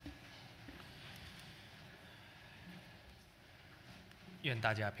愿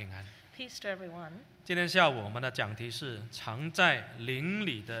大家平安。 Peace to everyone. 今天下午我们的讲题是藏在灵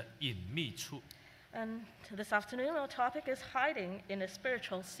里的隐秘处。 And this afternoon, our topic is hiding in a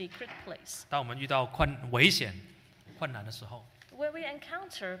spiritual secret place. 当我们遇到危险、困难的时候， Where we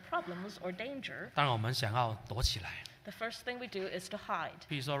encounter problems or danger, 当然我们想要躲起来。 the first thing we do is to hide.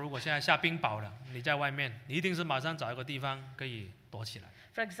 比如说，如果现在下冰雹了，你在外面，你一定是马上找一个地方可以躲起来。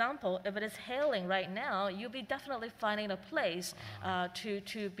 For example, if it is hailing right now, you'll be definitely finding a place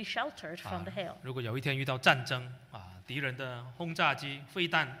to be sheltered from the hail. 如果有一天遇到战争敌人的轰炸机、飞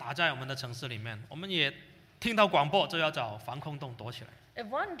弹打在我们的城市里面，我们也听到广播，就要找防空洞躲起来。 If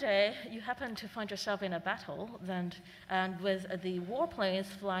one day you happen to find yourself in a battle, and with the warplanes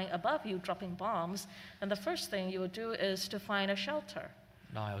flying above you dropping bombs, then the first thing you would do is to find a shelter.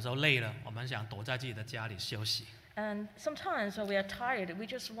 那有时候累了，我们想躲在自己的家里休息。 And sometimes when we are tired, we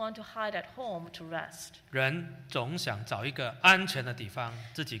just want to hide at home to rest. 人总想找一个安全的地方，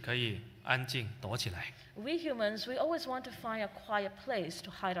自己可以安静躲起来。 We humans, we always want to find a quiet place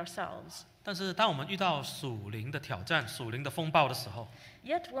to hide ourselves. 但是当我们遇到属灵的挑战、属灵的风暴的时候，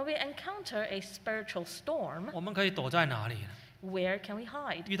 Yet when we encounter a spiritual storm, 我们可以躲在哪里呢？ where can we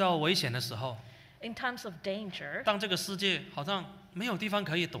hide? 遇到危险的时候， In times of danger, 当这个世界好像没有地方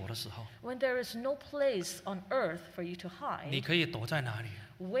可以躲的时候， when there is no place on earth for you to 你 hide, 可以躲在哪里？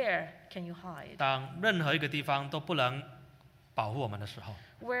 where can you hide? 当任何一个地方都不能保护我们的时候，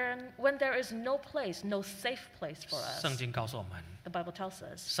 When there is no place, no safe place for 圣 us, 经告诉我们， the Bible tells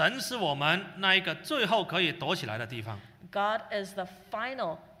us, 神是我们那一个最后可以躲起来的地方。 God is the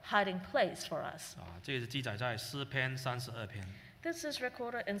final hiding place for us. 这也是记载在诗篇32篇。 This is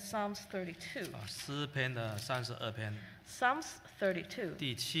recorded in Psalms 32. 诗篇的32篇 Psalms 32,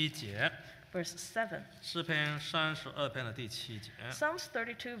 第7节， verse 7. 诗篇32篇的第7节。 Psalms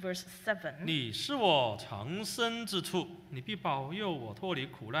 32, verse 7. 你是我藏身之处，你必保佑我脱离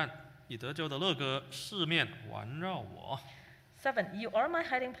苦难，以得救的乐歌四面环绕我。 7. You are my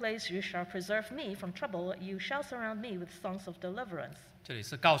hiding place. You shall preserve me from trouble. You shall surround me with songs of deliverance. 这里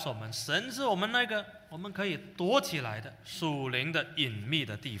是告诉我们，神是我们那个我们可以躲起来的属灵的隐秘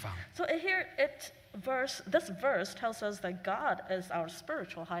的地方。 So here this verse tells us that God is our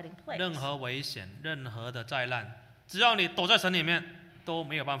spiritual hiding place. 任何危险、任何的灾难，只要你躲在神里面，都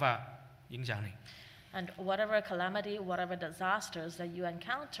没有办法影响你。 And whatever calamity, whatever disasters that you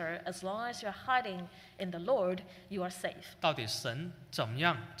encounter, as long as you're hiding in the Lord, you are safe. 到底神怎么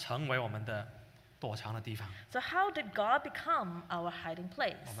样成为我们的躲藏的地方？ So how did God become our hiding 我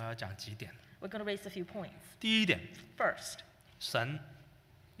place? 们要讲几点。 We're going to raise a few points. 第一点， First, 神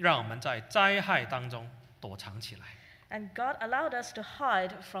让我们在灾害当中躲藏起来。 and God allowed us to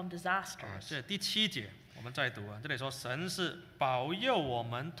hide from disasters. 这第7节，我们再读这里说，神是保佑我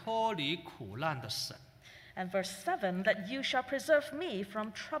们脱离苦难的神。 And verse 7, that you shall preserve me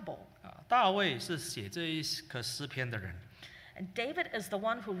from trouble. 大卫是写这一个诗篇的人， And David is the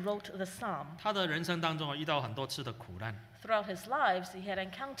one who wrote the psalm. 他的人生当中遇到很多次的苦难， Throughout his lives, he had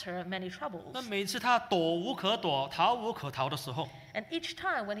encountered many troubles. 那每次他躲无可躲、逃无可逃的时候， And each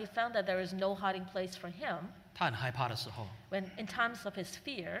time when he found that there is no hiding place for him, 他很害怕的时候， when in times of his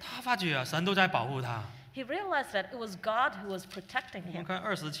fear, 他发觉神都在保护他。 he realized that it was God who was protecting 我们 him. 看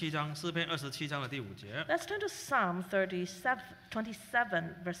27章诗篇27章的第5节， Let's turn to Psalm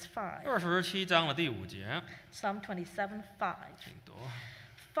 27, verse 5. 27章的第5节， Psalm 27, 5. 请读。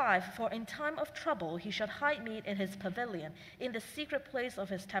 5. For in time of trouble he shall hide me in his pavilion. In the secret place of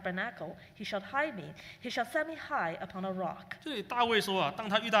his tabernacle he shall hide me. He shall set me high upon a rock. 这里大卫说当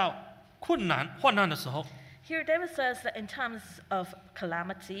他遇到困难、患难的时候， Here David says that in times of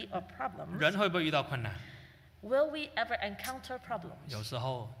calamity or problems, 人会不会遇到困难？ will we ever encounter problems? 有时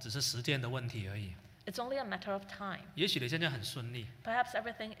候只是时间的问题而已。 It's only a matter of time. 也许你现在很顺利， Perhaps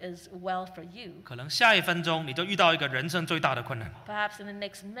everything is well for you. 可能下一分钟你就遇到一个人生最大的困难。 Perhaps in the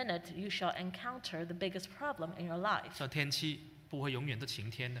next minute you shall encounter the biggest problem in your life. 这天气不会永远都晴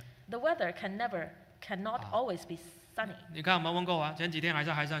天的。 The weather cannot always be sunny. 你看我们温哥华前几天还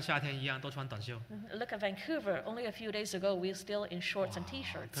像夏天一样，都穿短袖。 Look at Vancouver. Only a few days ago, we were still in shorts and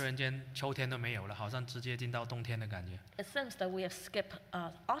t-shirts. 突然间秋天都没有了，好像直接进到冬天的感觉。 It seems that we have skipped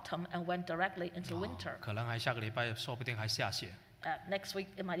autumn and went directly into winter. 可能还下个礼拜说不定还下雪。 Next week,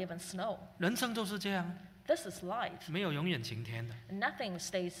 it might even snow. 人生就是这样， This is life. 没有永远晴天的。 Nothing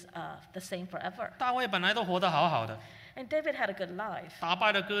stays the same forever. 大卫本来都活得好好的， And David had a good life. 打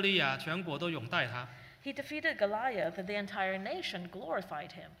败了歌利亚，全国都拥戴他。 He defeated Goliath, and the entire nation glorified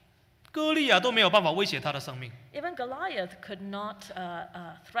him. 歌利亚都没有办法威胁他的生命。 Even Goliath could not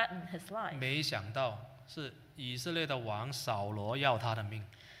threaten his life. 没想到是以色列的王扫罗要他的命。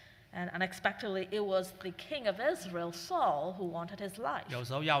And unexpectedly, it was the king of Israel, Saul, who wanted his life. 有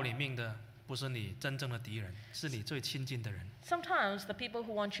时候要你命的不是你真正的敌人，是你最亲近的人。Sometimes the people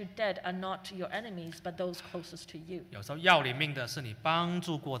who want you dead are not your enemies, but those closest to you. 有时候要你命的是你帮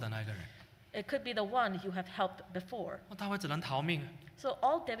助过的那个人。It could be the one you have helped before. 大卫只能逃命。So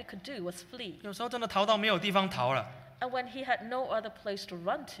all David could do was flee. 有时候真的逃到没有地方逃了。And when he had no other place to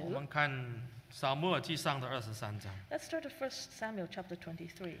run 我 to, 们看撒母耳记上的23章。let's start at 1 Samuel chapter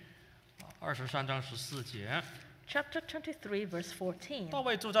 23. 23章14节。Chapter 23, verse 14. 大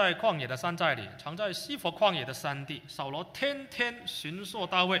卫住在旷野的山寨里，常在西弗旷野的山地。扫罗天天寻索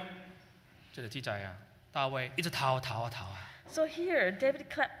大卫。这里记载啊，大卫一直逃啊。So here, David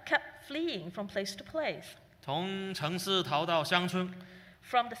kept fleeing from place to place. 从城市逃到乡村，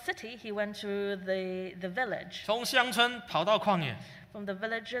 From the city, he went to the village. 从乡村跑到旷野。 From the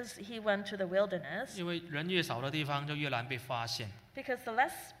villages, he went to the wilderness. 因为人越少的地方，就越难被发现。 Because the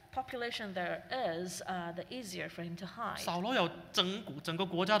less population there is, the easier for him to hide. 扫罗有整个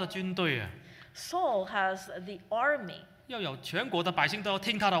国家的军队啊， Saul has the army, 要有全国的百姓都要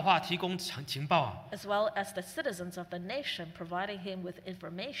听他的话，提供情报啊， as well as the citizens of the nation, providing him with 可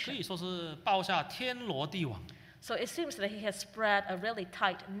information. 以说是布下天罗地网。 So it seems that he has spread a really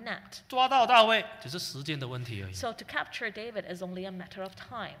tight net. 抓到大卫只是时间的问题而已。 So to capture David is only a matter of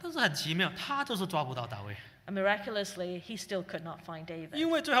time. 但是很奇妙，他就是抓不到大卫， And miraculously, he still could not find David. 因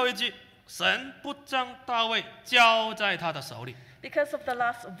为最后一句，神不将大卫交在他的手里。 Because of the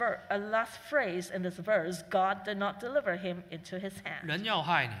last phrase in this verse, God did not deliver him into his hand. 人要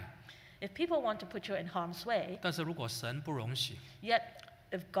害你， If people want to put you in harm's way, 但是如果神不容许， yet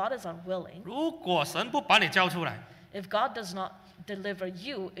if God is unwilling, 如果神不把你交出来， if God does not deliver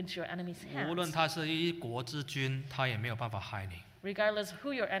you into your enemy's 无论 hands, 他是一国之君，他也没有办法害你。 regardless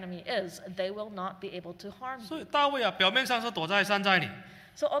who your enemy is, they will not be able to harm 所 you. 以大卫啊，表面上是躲在山寨里，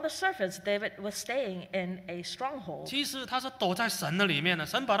 So on the surface, David was staying in a stronghold. 其实他是躲在神的里面的，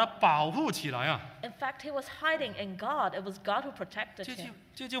神把他保护起来啊。 In fact, he was hiding in God. It was God who protected 这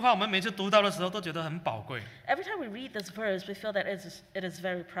him. 句话我们每次读到的时候都觉得很宝贵。 Every time we read this verse, we feel that it is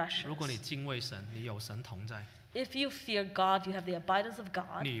very precious. 如果你敬畏神，你有神同在， If you fear God, you have the abidance of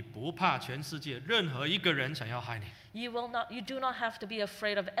God. 你不怕全世界任何一个人想要害你。 You do not have to be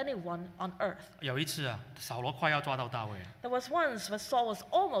afraid of anyone on earth. 有一次啊，扫罗快要抓到大卫了。 There was once when Saul was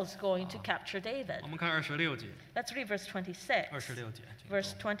almost going to capture David. 我们看26节 Let's read verse 26. ，26节。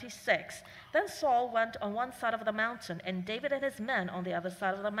 Verse 26. Then Saul went on one side of the mountain, and David and his men on the other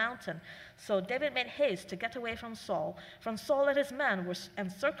side of the mountain. So David made haste to get away from Saul. From Saul and his men were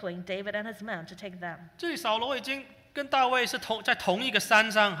encircling David and his men to take them. 这里扫罗已经跟大卫是在同一个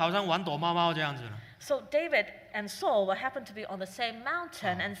山上，好像玩躲猫猫这样子了。 So David and Saul happened to be on the same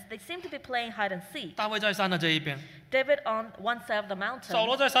mountain, and they seemed to be playing hide and seek. 大卫在山的这一边， David on one side of the 扫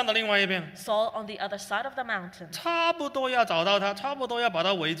罗 mountain, 在山的另外一边， Saul on the other side of the mountain. 差不多要找到他，差不多要把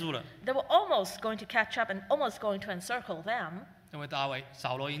他围住了。 They were almost going to catch up and almost going to encircle them. 因为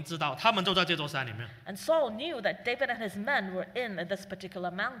扫罗已经知道他们就在这座山里面， And Saul knew that David and his men were in this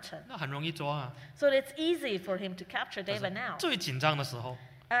particular mountain. 那很容易抓啊。 So it's easy for him to capture 但是 David now. 最紧张的时候，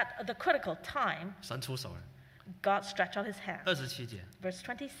 At the critical time, 神出手了。 God stretched out his hand. 27节， Verse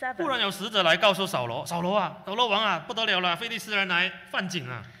忽然 27. 有使者来告诉扫罗，扫罗王啊，不得了了，非利士人来犯境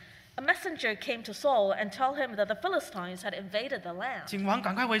啊， A messenger came to Saul and told him that the Philistines had invaded the land. 请王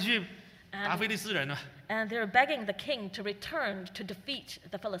赶快回去打 And, 非利士人啊。 and they were begging the king to return to defeat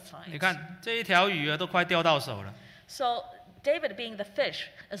the 你 Philistines. 看这一条鱼啊，都快钓到手了， So David, being the fish,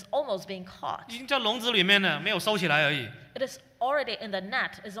 is almost being caught. 已经在笼子里面了，没有收起来而已。 It is already in the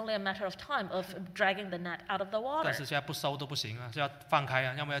net. It's only a matter of time of dragging the net out of the 但 water. 是现在不收都不行啊，是要放开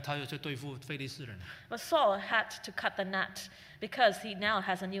啊，要不然他就去对付非利士人。 But Saul had to cut the net because he now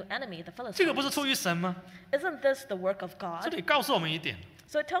has a new enemy, the 这个不是 Philistines. 出于神吗？ Isn't this the work of 这 God? 里告诉我们一点：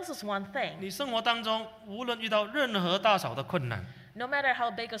 So it tells us one thing. 你生活当中无论遇到任何大小的困难， No matter how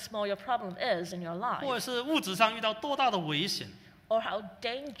big or small your problem is in your 或者 life, 是物质上遇到多大的危险， or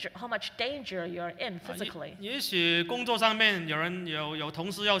how much danger you're in 啊 physically, 也许工作上面有同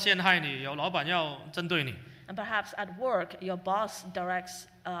事要陷害你，有老板要针对你， and perhaps at work your boss directs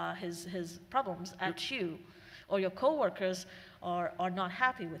his problems at you, or your coworkers are not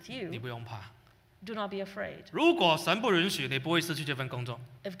happy with 你 you, 不用怕。 do not be afraid. 如果神不允许，你不会失去这份工作。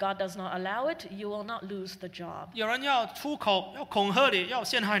 If God does not allow it, you will not lose the job. 有人要出口，要恐吓你，要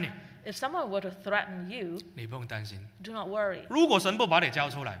陷害你， If someone were to threaten you, 你不用担心。 do not worry. 如果神不把你交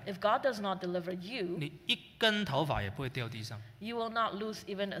出来， If God does not deliver you, 你一根头发也不会掉地上。 you will not lose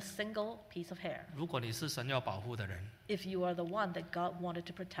even a single piece of hair. 如果你是神要保护的人， If you are the one that God wanted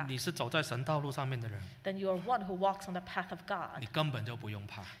to protect, 你是走在神道路上面的人， then you are one who walks on the path of God. 你根本就不用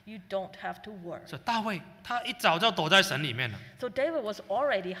怕。 You don't have to worry. 所以大卫他一早就躲在神里面了。 So David was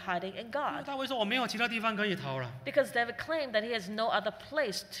already hiding in God 大卫说：“我没有其他地方可以逃了。 because David claimed that he has no other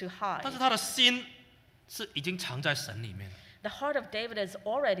place to ” hide. 但是他的心是已经藏在神里面了， The heart of David is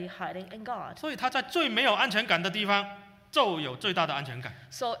already hiding in God. 所以他在最没有安全感的地方，就有最大的安全感。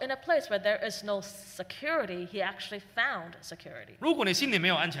 So in a place where there is no security, he actually found security. 如果你心里没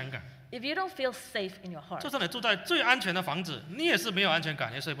有安全感， If you don't feel safe in your heart, 就算你住在最安全的房子，你也是没有安全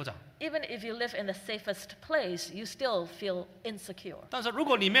感，也睡不着。 even if you live in the safest place, you still feel insecure. 但是如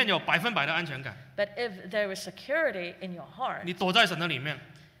果里面有100%的安全感， But if there is security in your heart 你躲在神的里面，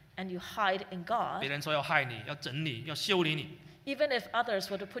 and you hide in God, 别人说要害你、要整你、要修理你， even if others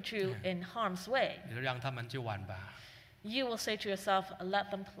were to put you in harm's way, 你就让他们去玩吧。 you will say to yourself,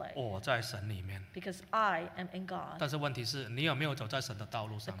 let them play, 我在神里面。 because I am in God. 但是问题是你有没有走在神的道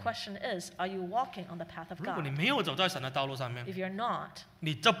路 The 上面？ question is, are you walking on the path of 如果你 God? 没有走在神的道路上面， If you're not,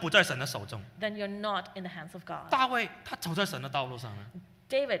 你就不在神的手中。 then you're not in the hands of God. 大卫他走在神的道路上面，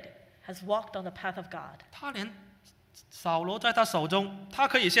 David has walked on the path of God. 他连扫罗在他手中，他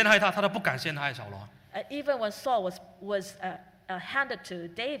可以陷害他，他都不敢陷害扫罗。 Even when Saul was handed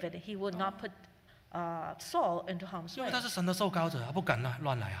to David, he would not put Saul into harm's 因为 way 他是神的受膏者，他不敢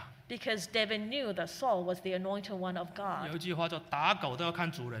乱来啊。 because David knew that Saul was the anointed one of 有 God. 一句话叫“打狗都要看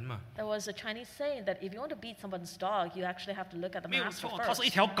主人”嘛， There was a Chinese saying that if you want to beat someone's dog, you actually have to look at the 没有 master 错，他是一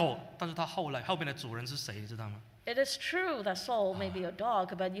first. 条狗，但是他后边的主人是谁，你知道吗？ It is true that Saul may be a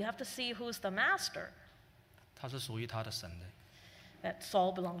dog, but you have to see who's the master. 他是属于他的神的， That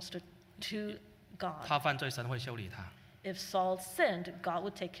Saul belongs to God. 他犯罪，神会修理他。 If Saul sinned, God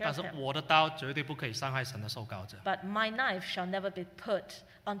would take care 但 of 是 him. 我的刀绝对不可以伤害神的受膏者， But my knife shall never be put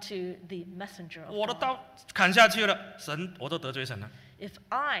unto the messenger of 我的 God. 刀砍下去了，神我都得罪神了。 If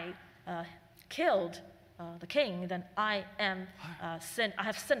I killed the king, then I have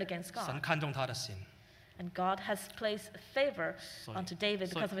sinned against 神 God. 看重他的心， And God has placed favor 所以 onto David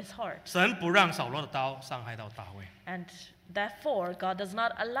because of his heart. 神不让扫罗的刀伤害到大卫。 And therefore, God does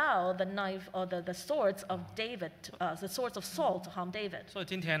not allow the knife or the swords of David, the swords of Saul to harm David. 所以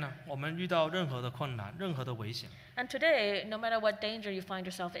今天呢，我们遇到任何的困难、任何的危险， And today, no matter what danger you find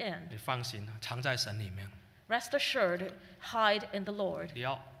yourself in, 你放心，藏在神里面。 rest assured, hide in the Lord. 你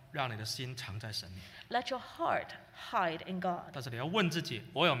要让你的心藏在神里， Let your heart hide in God. 但是你要问自己：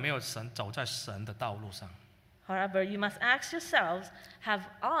我有没有走在神的道路上？ However, you must ask yourselves, have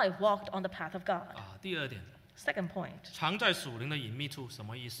I walked on the path of God? 第二点， Second point, 藏在属灵的隐秘处什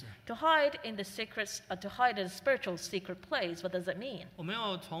么意思？ to hide in the spiritual secret place, what does it mean? 我们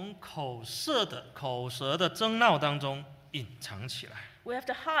要从口舌的争闹当中隐藏起来。 We have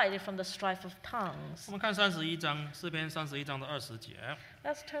to hide it from the strife of tongues. 我们看31章，诗篇31章的20节，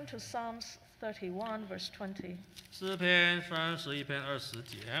 Let's turn to Psalms 31, verse 20. 诗篇31篇20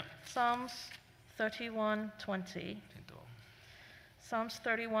节， Psalms 31:20. 听懂？ Psalms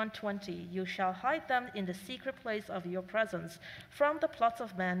 31:20. You shall hide them in the secret place of your presence. From the plots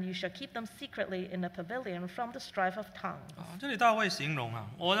of men, you shall keep them secretly in a pavilion from the strife of tongues. 这里大卫形容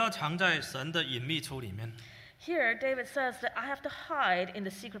我要藏在神的隐秘处里面。 Here, David says that I have to hide in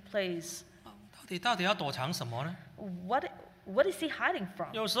the secret place. 到底要躲藏什么呢？ What is he hiding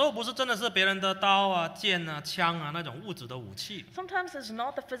from? 有时候不是真的是别人的刀啊、剑啊、枪啊那种物质的武器， Sometimes it's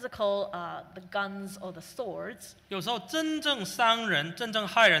not the physical, the guns or the swords. 有时候真正伤人、真正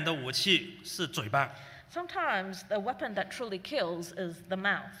害人的武器是嘴巴， Sometimes the weapon that truly kills is the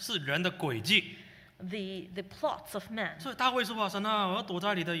mouth, 是人的诡计。 the plots of men. 所以大卫说：“神啊，我要躲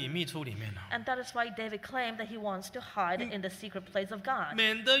在你的隐秘处里面 And that is why David claimed that he wants to hide in the secret place of God,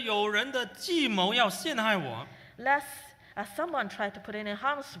 免得有人的计谋要陷害我。 lest someone try to put it in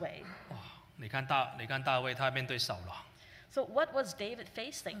harm's way. 哇，你看大卫他面对扫罗， So what was David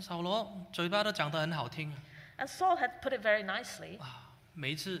facing? 扫罗嘴巴都讲得很好听 And Saul had put it very nicely.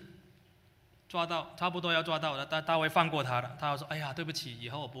 每一次抓到差不多要抓到了，大卫放过他了，他说：“哎呀，对不起，以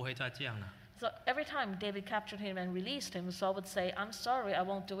后我不会再这样了。” So every time David captured him and released him, Saul would say, I'm sorry, I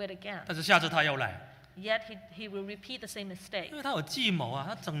won't do it again. 但是下次他又来， Yet he will repeat the same 因 mistake. 为他有计谋啊，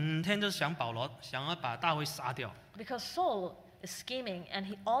他整天就想要把大卫杀掉。 Because Saul is scheming,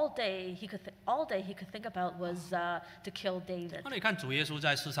 and all day all day he could think about was to kill David. 那你看主耶稣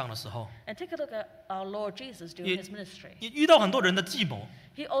在世上的时候， And take a look at our Lord Jesus during his ministry. 也遇到很多人的计谋。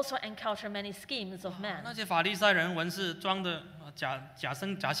 He also encountered many schemes of men. 那些法利赛人、文士装的假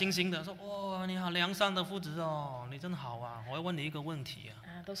惺惺的说：“哇，你好良善的夫子哦，你真好啊！我要问你一个问题啊。”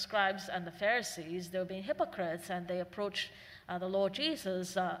 Those scribes and the Pharisees, they were being hypocrites, and they approached the Lord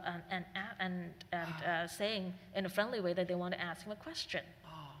Jesus saying in a friendly way that they want to ask him a question.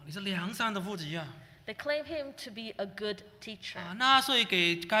 你是良善的夫子啊！ They claim him to be a good teacher. 纳税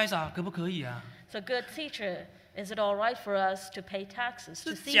给该撒可不可以啊？ So, good teacher, is it all right for us to pay taxes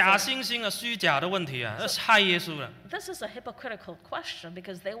to 是假 Caesar? 惺惺的虚假的问题啊，那是害耶稣了。 This is a hypocritical question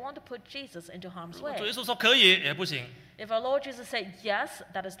because they want to put Jesus into harm's 主耶 way. 稣说可以也不行， If our Lord Jesus said yes,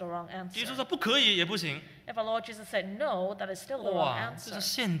 that is the wrong 耶稣 answer. 说不可以也不行。 If our Lord Jesus said no, that is still the wrong 哇，这 answer. 是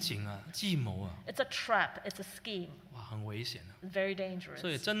陷阱啊，计谋啊， It's a trap, it's a scheme, 哇，很危险啊。 very dangerous. 所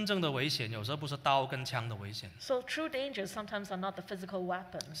以真正的危险，有时候不是刀跟枪的危险， So true dangers sometimes are not the physical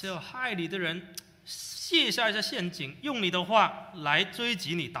weapons. 是有害你的人卸下一些陷阱，用你的话来追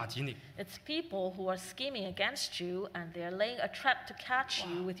击你、打击你。 It's people who are scheming against you and they're laying a trap to catch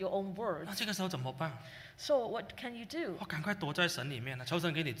you with your own 那 words. 这个时候怎么办？ So what can you do? 哇，赶快躲在神里面啊，求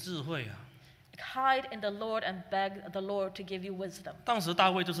神给你智慧啊。 Hide in the Lord and beg the Lord to give you wisdom. 当时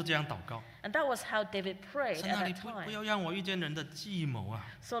大卫就是这样祷告： And that was how David prayed 神 at 啊，你 that 不 time. 要让我遇见人的计谋啊，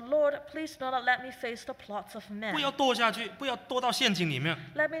 So Lord, please do not let me face the plots of 不要 men. 堕下去，不要堕到陷阱里面。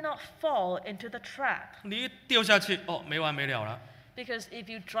 Let me not fall into the trap. 你一掉下去，哦，没完没了了。 Because if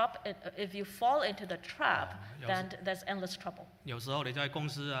you fall into the trap, then there's endless trouble. 有时候你在公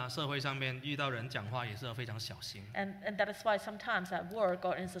司啊、社会上面遇到人讲话也是要非常小心。 And that is why sometimes at work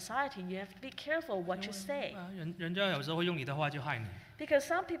or in society, you have to be careful what you say. 人家有时候会用你的话就害你， Because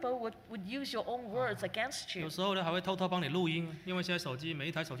some people would use your own words against 有 you. 时候呢还会偷偷帮你录音，因为现在手机每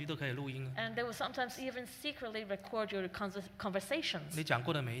一台手机都可以录音。 And they will sometimes even secretly record your conversations. 你讲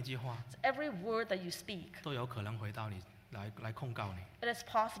过的每一句话 Every word that you speak, 都有可能回到你来控告你， it is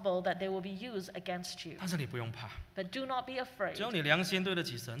possible that they will be used against you. 但是你不用怕， But do not be 只要 afraid. 你良心对得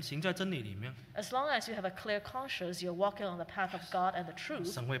起神，行在真理里面， As long as you have a clear conscience, you're walking on the path of God and the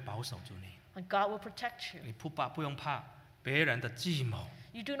truth, 神会保守住你。 and God will protect you. 你不用怕别人的计谋。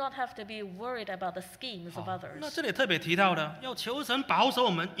 You do not have to be worried about the schemes of 那 others. 这里特别提到的，要求神保守我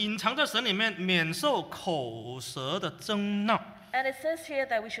们，隐藏在神里面，免受口舌的争闹。 And it says here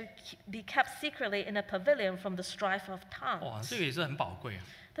that we should be kept secretly in a pavilion from the strife of 哇， tongues. 这个也是很宝贵啊。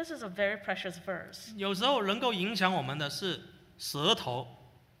 This is a very precious verse. 有时候能够影响我们的是舌头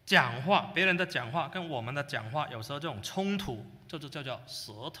讲话，别人的讲话跟我们的讲话，有时候这种冲突，这就叫做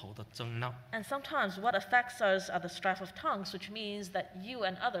舌头的争闹。 And sometimes what affects us are the strife of tongues, which means that you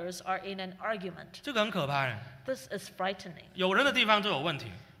and others are in an argument. 这个很可怕的， This is frightening. 有人的地方就有问题。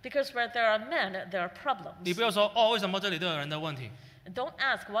 Because where there are men, there are 你 problems. 不要说哦，为什么这里都有人的问题？ Don't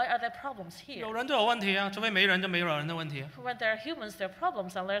ask, why are there problems 有 here? 人就有问题啊，除非没人就没有人的问题啊。 When there are humans, there are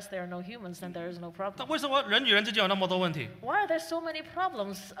problems. Unless there are no humans, then there is no 那 problem. 为什么人与人之间有那么多问题？ Why are there so many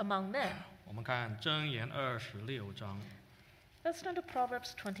problems among men? 我们看箴言26章 Let's turn to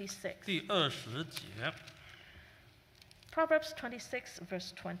Proverbs 26. 第20节， Proverbs 26,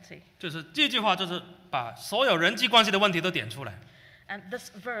 verse 20. 就是这句话，就是把所有人际关系的问题都点出来。 And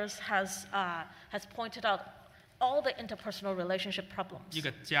this verse has pointed out all the interpersonal relationship problems 一个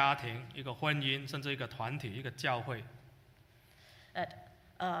家庭、一个婚姻，甚至一个团体、一个教会， at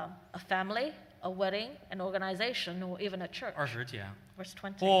a family, a wedding, an organization, or even a church. 20节啊， Verse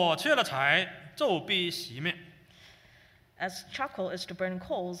 20. 火缺了柴，昼必熄灭； As charcoal is to burn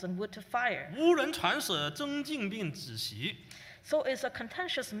coals and wood to fire, 无人传舌，增进并止息。 so is a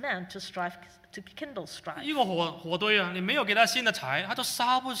contentious man to kindle strife. 一个火堆啊，你没有给他新的柴，他就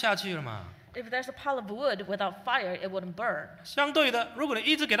烧不下去了嘛。 If there's a pile of wood without fire, it wouldn't burn. 相对的，如果你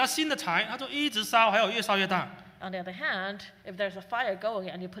一直给他新的柴，他就一直烧，还有越烧越大。 On the other hand, if there's a fire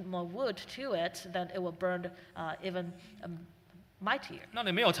going and you put more wood to it, then it will burn even mightier. 那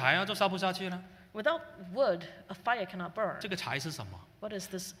你没有柴啊，就烧不下去了。 Without wood, a fire cannot burn. 这个柴是什么？ What is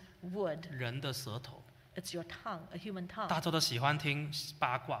this wood? 人的舌头。 It's your tongue, a human tongue. 大家都喜欢听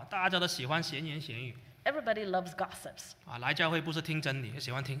八卦，大家都喜欢闲言闲语 Everybody loves gossips. 啊。来教会不是听真理，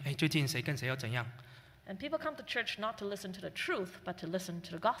喜欢听哎最近谁跟谁又怎样 And people come to church not to listen to the truth, but to listen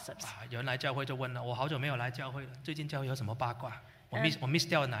to the gossips. 啊。有人来教会就问了，我好久没有来教会了，最近教会有什么八卦？我 And- miss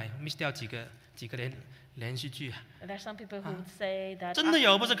掉miss 掉几个连续剧啊。 And there's some people who would say that 真的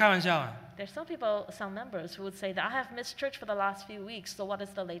有，不是开玩笑啊。 there's some members who would say that I have missed church for the last few weeks, so what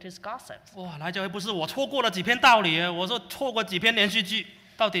is the latest gossips? 哇，来教会不是我错过了几篇道理，我说错过几篇连续剧，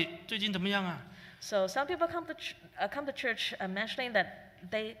到底最近怎么样啊？ So some people come to church mentioning that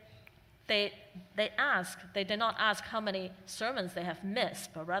they they did not ask how many sermons they have missed,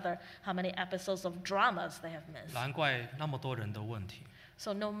 but rather how many episodes of dramas they have missed. 难怪那么多人的问题。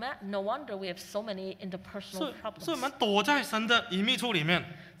So no wonder we have so many interpersonal 所以我 problems. 们躲在神的隐秘处里面，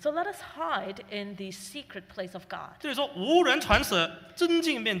 So let us hide in the secret place of God. 这里说无人传舌，真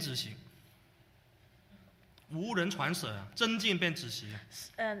进便止息。无人传舌，真进便止息。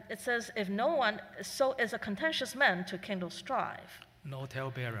 And it says, if no one, so is a contentious man to kindle strife. No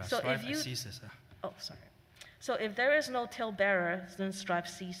talebearer, So if strife you- ceases. Oh, sorry. So if there is no talebearer, then strife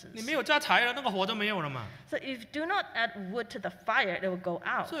你 ceases. 没有加柴了，那个火就没有了嘛。 So if you do not add wood to the fire, it will go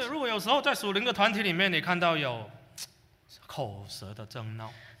out. 所以如果有时候在属灵的团体里面，你看到有口舌的争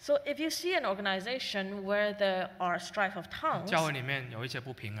闹， So if you see an organization where there are strife of tongues 教会里面有一些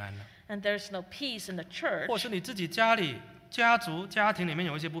不平安了， and there's no peace in the church, 或是你自己家里、家族、家庭里面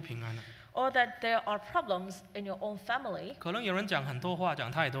有一些不平安了， or that there are problems in your own family, 可能有人讲很多话，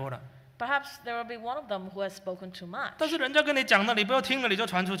讲太多了， perhaps there will be one of them who has spoken too much. 但是人家跟你讲了，你不要听了，你就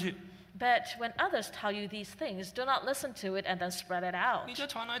传出去， But when others tell you these things, do not listen to it and then spread it out. 你就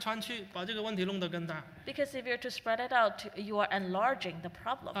传来传去，把这个问题弄得更大。 Because if you're to spread it out, you are enlarging the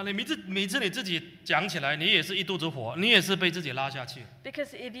problem. 啊，你每次你自己讲起来，你也是一肚子火，你也是被自己拉下去。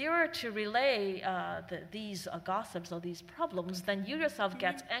 Because if you were to relay these gossips or these problems, then you yourself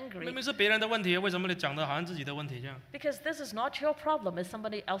get 明 angry. 明是别人的问题，为什么你讲的好像自己的问题这样？ Because this is not your problem, it's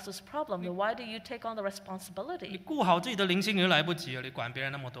somebody else's problem. Then why do you take on the 你 responsibility? 顾好自己的灵性，你就来不及了，你管别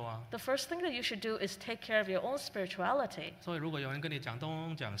人那么多啊。 The first thing that you should do is take care of your own spirituality. 所以如果有人跟你讲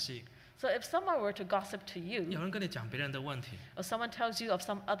东讲西， So if someone were to gossip to you, 有人跟你讲别人的问题， or someone tells you of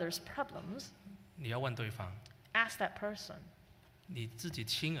some other's problems, 你要问对方： ask that person, 你自己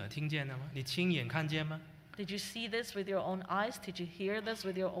亲耳听见了吗？你亲眼看见吗？ did you see this with your own eyes? Did you hear this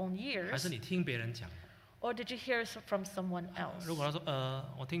with your own 还是 ears? 你听别人讲？ Or did you hear from someone else? 如果他说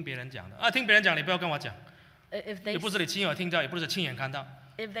我听别人讲的啊，听别人讲，你不要跟我讲， If 也 they 不是你亲耳听到，也不是亲眼看到。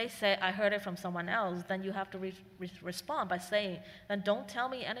 If they say, I heard it from someone else, then you have to respond by saying, then don't tell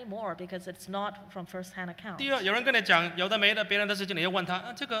me anymore because it's not from first-hand account. 第二，有人跟你讲有的没的别人的事情，你要问他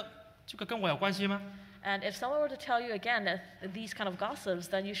啊，这个跟我有关系吗？ And if someone were to tell you again these kind of gossips,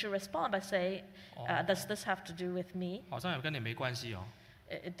 then you should respond by saying, does this have to do with me? 好像有跟你没关系哦。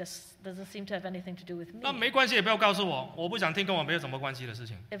 It doesn't seem to have anything to do with 那 me. 没关系也不要告诉我，我不想听跟我没有什么关系的事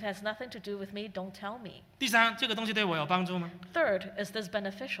情。 If it has nothing to do with me, don't tell me. 第三，这个东西对我有帮助吗？ Third, is this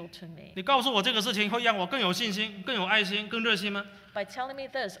beneficial to me? 你告诉我这个事情会让我更有信心、更有爱心、更热心吗？ By telling me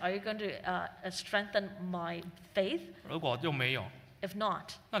this, are you going to strengthen my faith? 如果又没有， If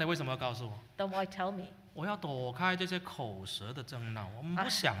not, 那你为什么要告诉我？ then why tell me? 我要躲开这些口舌的争闹，我们不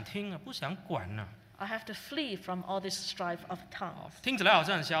想听啊，不想管啊。 I have to flee from all this strife of tongues. 听起来好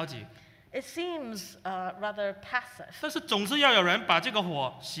像很消极， It seems rather passive, 但是总是要有人把这个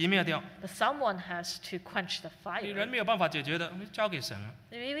火熄灭掉。 but someone has to quench the 你人 fire. 没有办法解决的，交给神啊。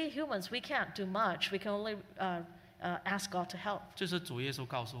 We humans, we can't do much. We can only ask God to help. 这是主耶稣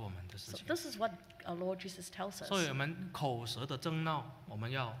告诉我们的事 So 情。 this is what our Lord Jesus tells 所以 us. 我们口舌的争闹，我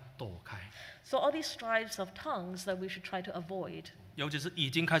们要躲开， So all these strifes of tongues that we should try to avoid, 尤其是已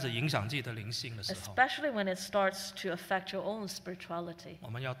经开始影响自己的灵性的时候， especially when it starts to affect your own spirituality. 我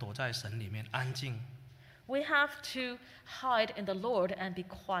们要躲在神里面安静。 We have to hide in the Lord and be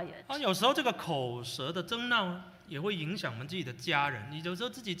quiet. 啊，有时候这个口舌的争闹呢，也会影响我们自己的家人。你有时候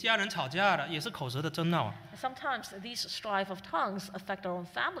自己家人吵架了，也是口舌的争闹啊。 Sometimes these strife of tongues affect our own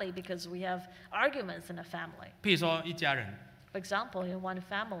family because we have arguments in a family. 譬如说一家人， For example, in one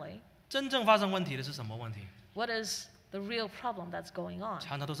family, 真正发生问题的是什么问题？ what is the real problem that's going on?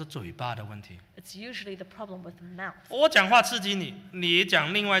 常常都是嘴巴的问题。 It's usually the problem with the mouth. 我讲话刺激你，你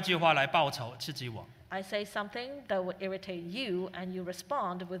讲另外一句话来报仇，刺激我。 I say something that will irritate you, and you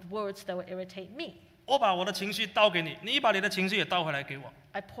respond with words that will irritate me. 我把我的情绪倒给你，你把你的情绪也倒回来给我。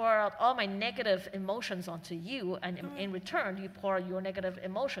 I pour out all my negative emotions onto you, and in return, you pour your negative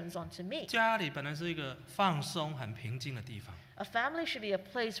emotions onto me. 家里本来是一个放松、很平静的地方， A family should be a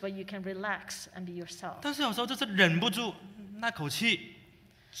place where you can relax and be yourself. 但是有时候就是忍不住那口气，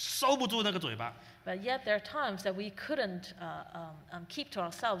收不住那个嘴巴。 But yet, there are times that we couldn't keep to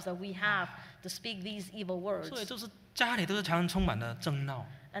ourselves, that we have to speak these evil 所以 words. 就是家里都是常常充满了争闹。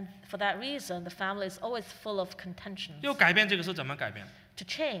 And for that reason, the family is always full of contentions. 要改变这个是怎么改变？ To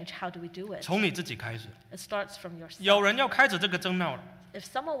change, how do we do it? 从你自己开始。 It starts from yourself. 有人要开始这个争闹了， If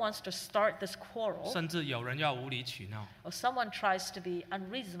someone wants to start this quarrel, 甚至有人要无理取闹， or someone tries to be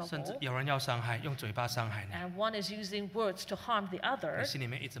甚至 unreasonable, 有人要伤害，用嘴巴伤害你， and one is using words to harm the 你 other, 心里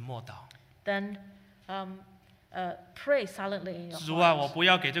面一直默祷： then pray silently in your 主啊，我 heart. 不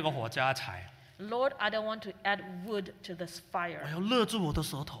要给这个火加柴， Lord, I don't want to add wood to this 我 fire. 要勒住我的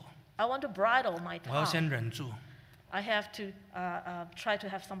舌头， I want to bridle my 我要 tongue. 先忍住， I have to try to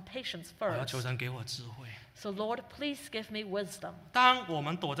have some patience 我要 first. 求神给我智慧。 So Lord, please give me wisdom. 当我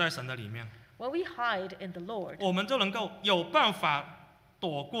们躲在神的里面， When we hide in the Lord, 我们就能够有办法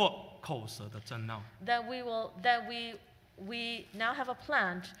躲过口舌的争闹。 then we now have a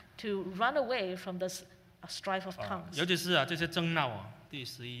plan to run away from this strife of tongues. 尤其是这些争闹第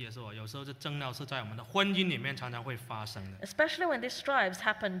11页说，有时候这争闹是在我们的婚姻里面常常会发生的。 Especially when these strifes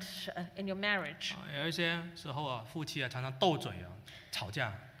happened in your marriage. 有一些时候夫妻常常斗嘴吵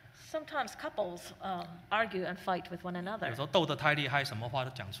架， Sometimes couples argue and fight with one 有 another. 时候斗得太厉害，什么话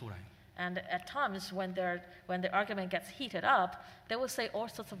都讲出来。 And at times when the argument gets heated up, they will say all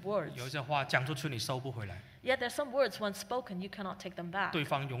sorts of words. 有一些话讲出去你收不回来， Yet there's some words once spoken, you cannot take them back. 对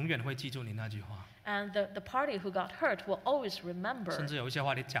方永远会记住你那句话。 And the party who got hurt will always 甚 remember. 至有一些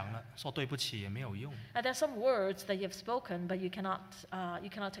话你讲了，说对不起也没有用， And there's some words that you've spoken, but you cannot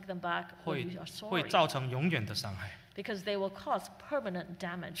take them back when 会 you are 会 sorry. 造成永远的伤害。 Because they will cause permanent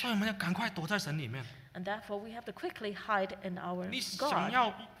damage. 所以我们要赶快躲在神里面。 And therefore we have to quickly hide in our 你想 God.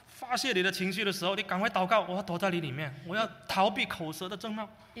 要发泄你的情绪的时候，你赶快祷告，我要躲在你里面，我要逃避口舌的争闹。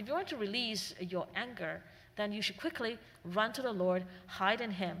 If you want to release your anger, then you should quickly run to the Lord, hide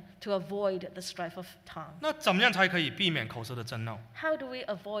in Him to avoid the strife of tongue. 那怎么样才可以避免口舌的争闹？ How do we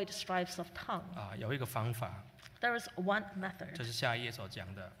avoid strifes of tongue? 有一个方法， There is one method. 这是下一页所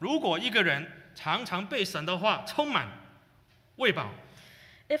讲的。如果一个人常常被神的话充满、喂饱，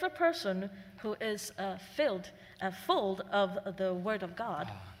 If a person who is full of the Word of God,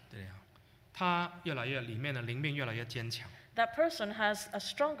 对呀，他越来越里面的灵命越来越坚强， that person has a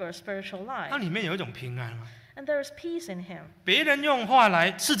stronger spiritual 那 life, 里面有一种平安嘛。 and there is peace in him. 别人用话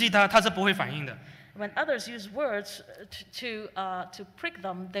来刺激他，他是不会反应的， When others use words to prick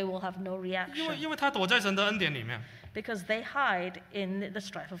them, they will have no 因 reaction 为他躲在神的恩典里面。 because they hide in the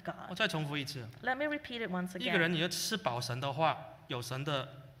strife of 我 God. 再重复一次， Let me repeat it once 一个 again. 人你要吃饱神的话，有神的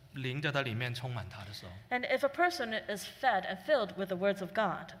灵在他里面充满他的时候， And if a person is fed and filled with the words of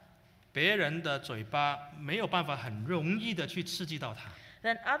God, 别人的嘴巴没有办法很容易的去刺激到他，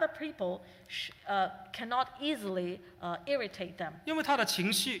 then other people cannot easily irritate them 因为他的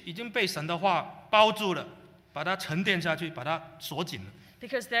情绪已经被神的话包住了，把它沉淀下去，把它锁紧了。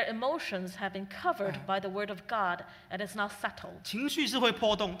 because their emotions have been covered by the word of God and it's now settled. 情绪是会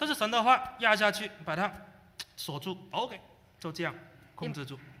波动，但是神的话压下去，把它锁住。OK， 就这样控制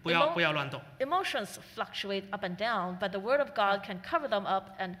住，不要乱动。 Emotions fluctuate up and down, but the word of God can cover them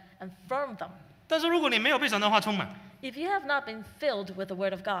up and firm them. 但是如果你没有被神的话充满， If you have not been filled with the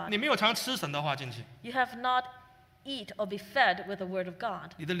word of God, 你没有常吃神的话进去， you have not eat or be fed with the word of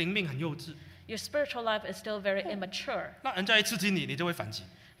God, 你的灵命很幼稚， your spiritual life is still very immature. 那人家一刺激你，你就会反击，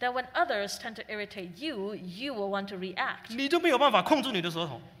 Then when others tend to irritate you, you will want to react. 你就没有办法控制你的舌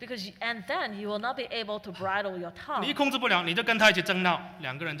头。 And then you will not be able to bridle your 你一 tongue. 控制不了，你就跟他一起争闹，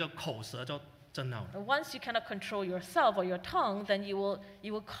两个人就口舌就争闹了。 Once you cannot control yourself or your tongue, then you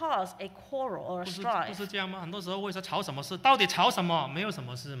will cause a quarrel or a 不 strife. 是这样吗？很多时候会说吵什么事？到底吵什么？没有什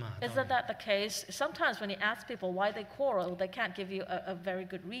么事嘛。 Isn't that the case? Sometimes when you ask people why they quarrel, they can't give you a very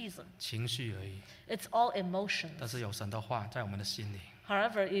good reason. 情绪而已。 It's all 但 emotions. 是有神的话在我们的心里，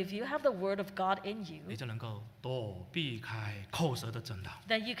 However, if you have the word of God in 你 you, 就能够避开口舌的争闹。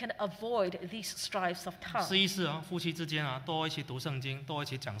 then you can avoid these strifes of 试 tongue. 一试夫妻之间多一起读圣经，多一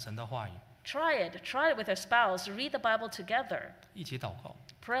起讲神的话语， Try it with your spouse. Read the Bible together. 一起祷告。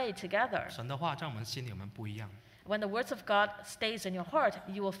 Pray together. 神的话在我们心里我们不一样。 When the words of God stays in your heart,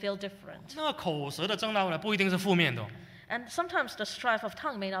 you will feel different. 那口舌的争闹呢，不一定是负面的， And sometimes the strife of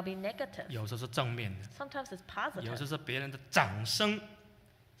tongue may not be negative. 有时候是正面的， Sometimes it's 有时 positive. 是别人的掌声。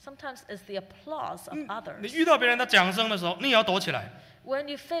 Sometimes it's the applause of 你 others. 遇到别人的掌声的时候，你也要躲起来。 When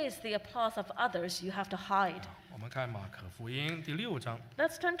you face the applause of others, you have to hide. 我们看马可福音第6章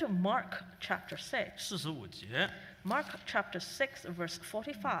Let's turn to Mark chapter 6. 45节， Mark chapter 6, verse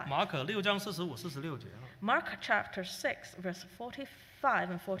 45. 马可6章45、46节 Mark chapter 6, verse 45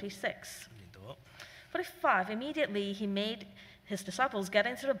 and 46. 你读。 45. Immediately he made his disciples get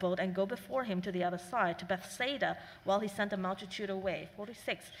into the boat and go before him to the other side, to Bethsaida, while he sent the multitude away.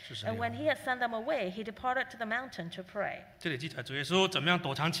 46. And when he had sent them away, he departed to the mountain to pray. 这里记载主耶稣怎么样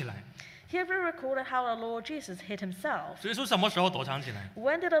躲藏起来？ Here we recorded how the Lord Jesus hid himself. 主耶稣什么时候躲藏起来？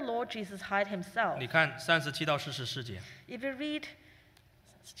 When did the Lord Jesus hide himself? 你看37到44节， If you read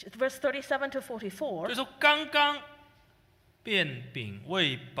verse 37 to 44, 主耶稣刚刚变饼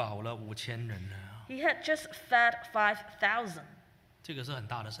喂饱了5000人了， he had just fed 5,000. 这个是很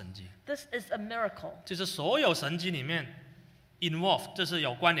大的神迹， This is a miracle. 这是所有神迹里面 involve， 这是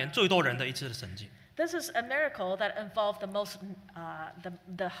有关联最多人的一次的神迹。This is a miracle that involved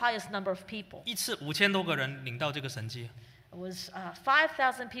the highest number of people. 一次5000多个人领到这个神迹。It was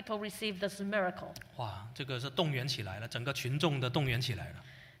 5,000 people received this miracle. 哇，这个是动员起来了，整个群众的动员起来了。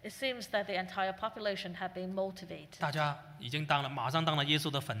It seems that the entire population had been motivated. 大家已经马上当了耶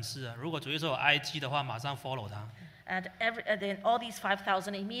稣的粉丝啊！如果主耶稣有 IG 的话，马上 follow 他。And then all these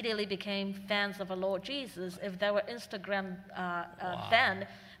 5,000 immediately became fans of our Lord Jesus. If there were Instagram then,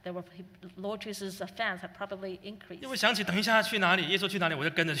 there were Lord Jesus' fans had probably increased. 因为想起等一下去哪里，耶稣去哪里，我就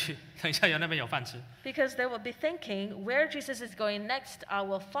跟着去。等一下那边有饭吃。Because they would be thinking, where Jesus is going next, I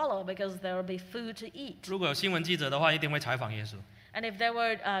will follow because there will be food to eat. 如果有新闻记者的话，一定会采访耶稣。And if there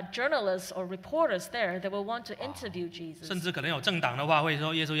were journalists or reporters there, they will want to interview Jesus. 甚至可能有政党的话，会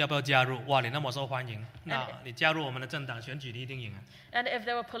说耶稣要不要加入？哇，你那么受欢迎，那你加入我们的政党，选举你一定赢啊！ And if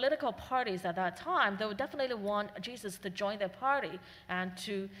there were political parties at that time, they would definitely want Jesus to join their party and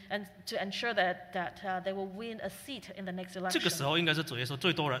to ensure that they will win a seat in the next 这个 election. 时候应该是主耶稣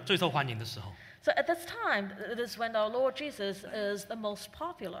最受欢迎的时候。 So at this time, it is when our Lord Jesus is the most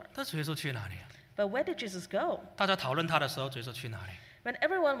popular. 但主耶稣去哪里啊？ But where did Jesus go? 大家讨论他的时候，主耶稣去哪里？ When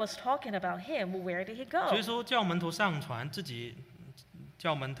everyone was talking about him, where did he 主耶 go? 稣叫门徒上船，自己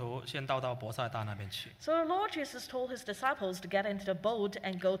叫门徒先到伯赛大那边去。 So our Lord Jesus told his disciples to get into the boat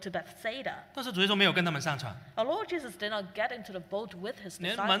and go to Bethsaida. 但是主耶稣没有跟他们上船， Our Lord Jesus did not get into the boat with his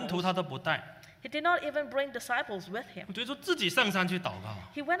连门徒 disciples. 他都不带。 He did not even bring disciples with him. 主耶稣自己上山去祷告。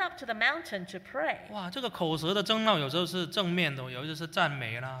 He went up to the mountain to pray. 哇，这个口舌的争闹有时候是正面的，有时候是赞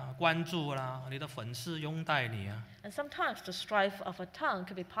美啦、关注啦，你的粉丝拥戴你啊。 And sometimes the strife of a tongue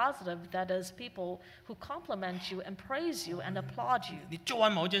could be positive, that is, people who compliment you and praise you and applaud you. 你做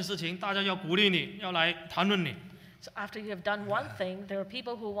完某一件事情，大家要鼓励你，要来谈论你。 So after you have done one thing, there are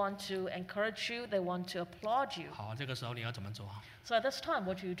people who want to encourage you, they want to applaud you. 好，这个时候你要怎么做？ So at this time,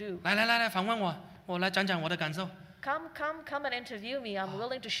 what do you do? 来，访问我，我来讲讲我的感受。 Come and interview me. I'm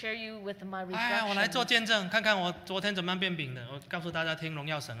willing to share you with my 哎，我来做 reflection. 见证，看看我昨天怎么样变饼的。我告诉大家听，荣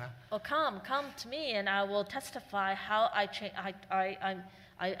耀神啊！ Or come to me and I will testify how I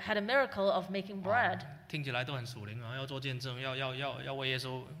had a miracle of making bread. 听起来都很属灵啊，要做见证，要为耶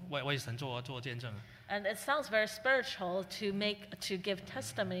稣、为神做见证。 And it sounds very spiritual to give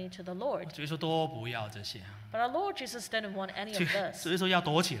testimony to the Lord. 主耶稣都不要这些， But our Lord Jesus didn't want any of 主 this. 耶稣要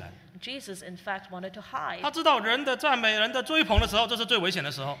躲起来。 Jesus, in fact, wanted to hide. 他知道人的赞美、人的追捧的时候，这是最危险的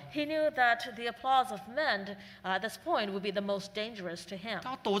时候。 He knew that the applause of men at this point would be the most dangerous to him.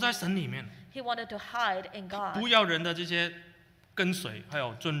 他躲在神里面， He wanted to hide in 不 God. 要人的这些跟随还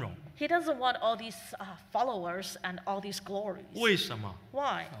有尊荣。 He doesn't want all these followers and all these glories. 为什么？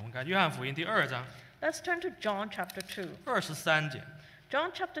 Why? 我们看约翰福音第2章 Let's turn to John chapter 2. 23节。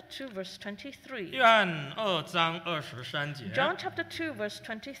 John chapter 2, verse 23. 约翰2章23节。 John chapter 2, verse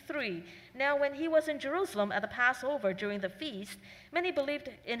 23. Now, when he was in Jerusalem at the Passover during the feast, many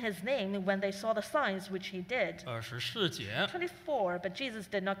believed in his name when they saw the signs which he did. 24节， 24. But Jesus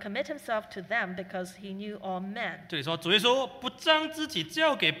did not commit himself to them because he knew all men. 这里说主耶稣不将自己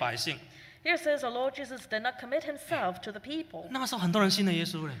交给百姓。 Here it says, the Lord Jesus did not commit himself to the people. 那个时候很多人信了耶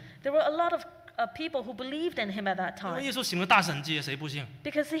稣嘞， There were a lot of people who believed in him at that 因为 time 耶稣行了大神迹，谁不信？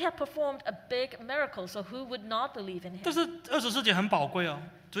 because he had performed a big miracle, so who would not believe in 但 him? 是24节很宝贵哦，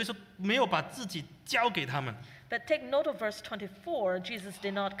主耶稣没有把自己交给他们， But take note of verse 24. Jesus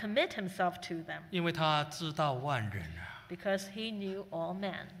did not commit himself to them 因为他知道万人啊， because he knew all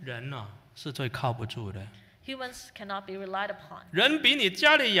men. 人啊是最靠不住的， Humans cannot be relied upon. 人比你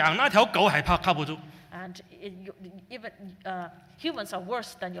家里养那条狗还靠不住。 And even humans are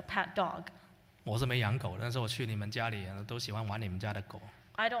worse than your pet dog. 我是没养狗，但是我去你们家里都喜欢玩你们家的狗，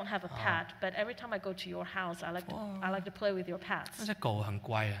 I don't have a pet, but every time I go to your house, I like to play with your 那 pets. 些狗很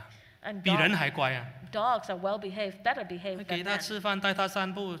乖啊， And 比人还乖啊。 dogs are well behaved, better behaved 给 than 他 men. 吃饭，带他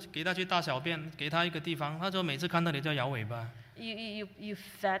散步，给他去大小便，给他一个地方，他就每次看到你就摇尾巴。 You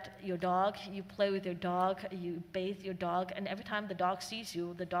fed your dog, you play with your dog, you bathe your dog, and every time the dog sees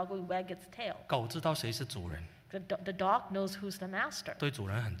you, the dog will wag its tail. 狗知道谁是主人， The dog knows who's the master 对主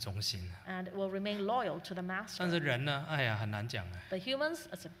人很忠心啊。 and will remain loyal to the 但 master. 是人呢，哎呀，很难讲啊。 But humans,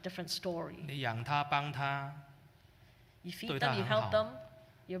 it's a different story. 你养他，帮他， You feed 对 them, 他 you 很 help 好。 them,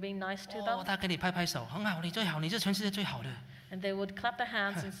 you're being nice to 哦， them, 他给你拍拍手，很好，你最好，你是全世界最好的。 and they would clap their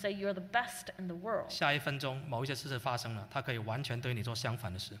hands and say, you're the best in the world. 下一分钟，某一些事情发生了，他可以完全对你做相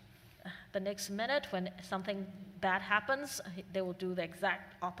反的事。 The next minute, when something bad happens, they will do the exact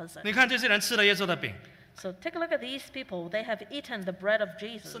opposite. 你看这些人吃了耶稣的饼， So take a look at these people. They have eaten the bread of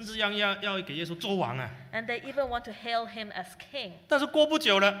甚 Jesus, 至要给耶稣做王啊。 and they even want to hail him as king. 但是过不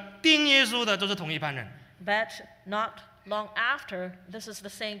久了，钉耶稣的就是同一班人。 But not long after, this is the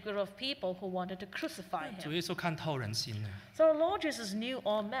same group of people who wanted to crucify 主 him. 耶稣看透人心了。 So our Lord Jesus knew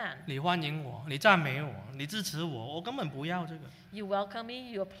all men. 你欢迎我，你赞美我，你支持我，我根本不要这个。 You welcome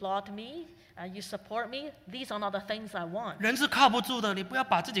me, you applaud me, you support me. These are not the things I want. 人是靠不住的，你不要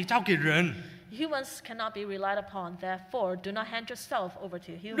把自己交给人。 Humans cannot be relied upon. Therefore, do not hand yourself over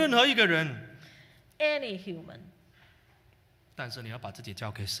to 任 humans. 何一个人， Any human. 但是你要把自己交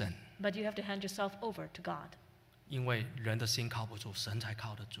给神， But you have to hand yourself over to God. 因为人的心靠不住，神才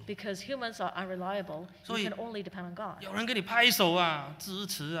靠得住。 Because humans are unreliable. 所以- You can only depend on God. 有人给你拍手啊、支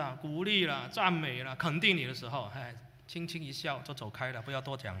持啊、鼓励啦、赞美啦、肯定你的时候，哎，轻轻一笑就走开了，不要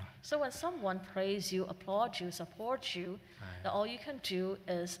多讲了。 So when someone praise you, applaud you, support you, then all you can do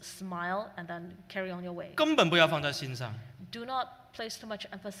is smile and then carry on your way. 根本不要放在心上， Do not place too much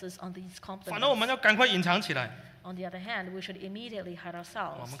emphasis on these 反而我们 compliments. 要赶快隐藏起来。 On the other hand, we should immediately hide 我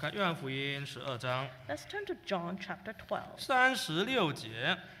ourselves. 们看约翰福音12章 Let's turn to John chapter 12. 36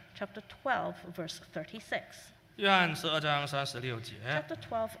节， Chapter 12, verse 36. 约翰12章36节。 Chapter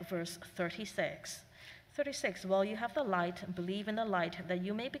 12, verse 36. 36. Well, you have the light, and believe in the light, that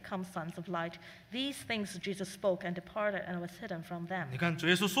you may become sons of light. These things Jesus spoke and departed and was hidden from them. 你看主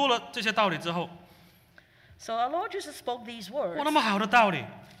耶稣说了这些道理之后， So our Lord Jesus spoke these 哇， words, 那么好的道理，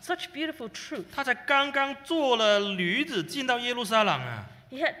 such beautiful truth. 他才刚刚坐了驴子进到耶路撒冷啊。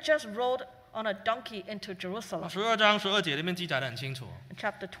 He had just rode on a donkey into Jerusalem. 12章12节里面记载的很清楚， In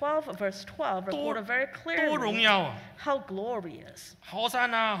chapter 12, verse 12, recorded very 多荣 clearly 耀啊！ how glorious. 何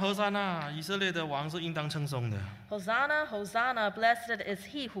山呐，何山呐！以色列的王是应当称颂的。 Hosanna, Hosanna, blessed is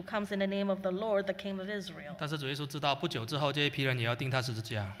he who comes in the name of the Lord, the King of Israel. 但是主耶稣知道，不久之后这一批人也要钉他十字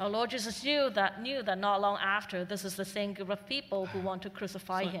架。 Our Lord Jesus knew that not long after, this is the same group of people who want to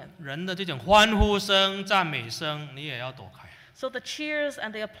crucify 所以 him. 人的这种欢呼声、赞美声，你也要躲开。 So the cheers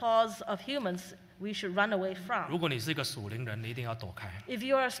and the applause of humans, we should run away 如 from. 果你是一个属灵人，你一定要躲开。 If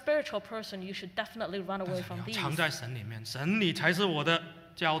you are a spiritual person, you should definitely run 但 away 是 from 你 these. 要藏在神里面，神你才是我的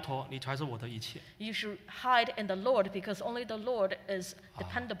交托，你才是我的一切。 You should hide in the Lord because only the Lord is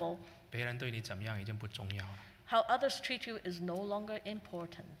dependable. 别人对你怎么样已经不重要了。 How others treat you is no longer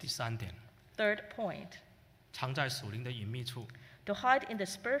important. 第3点， Third point, 藏在属灵的隐秘处， to hide in the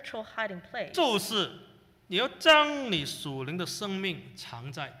spiritual hiding place. 就是你要将你属灵的生命藏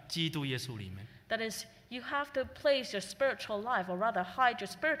在基督耶稣里面。 That is, you have to place your spiritual life, or rather hide your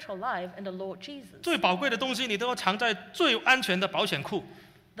spiritual life in the Lord Jesus. 最宝贵的东西，你都要藏在最安全的保险库。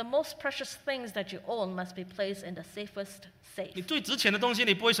 The most precious things that you own must be placed in the safest 你 safe. 最值钱的东西，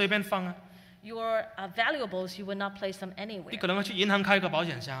你不会随便放啊。 Your valuables, you will not place them 你 anywhere. 可能会去银行开个保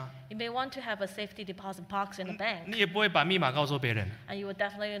险箱， You may want to have a safety deposit box in a bank, 你也不会把密码告诉别人。 and you will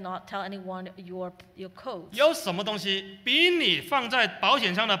definitely not tell anyone your codes. 有什么东西比你放在保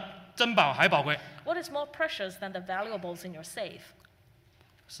险箱的珍宝还宝贵？ What is more precious than the valuables in your safe?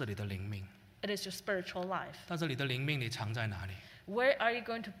 是你的灵命。 It is your spiritual life. 但是你的灵命你藏在哪里？ Where are you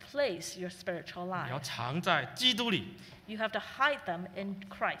going to place your spiritual 你要 life? 藏在基督里。 You have to hide them in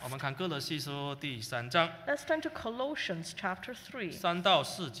我 Christ. 们看哥罗西书第3章 Let's turn to Colossians chapter 3. 3到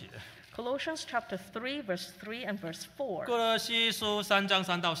4节。 Colossians chapter 3, verse 3 and verse 4. 哥罗西书3章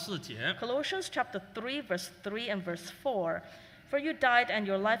3到4节。 Colossians chapter 3, verse 3 and verse 4. For you died, and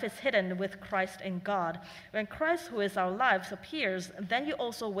your life is hidden with Christ in God. When Christ, who is our lives, appears, then you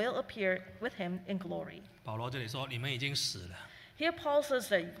also will appear with him in glory. 保罗这里说：“你们已经死了， Here Paul says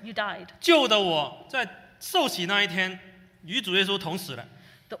that you died. 旧的我在受洗那一天与主耶稣同死了。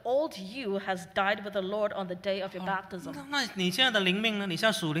 The old you has died with the Lord on the day of your baptism. 那你现在的灵命呢？你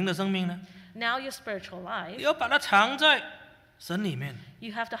现在属灵的生命呢？ Now your spiritual 你 life, 要把它藏在神里面，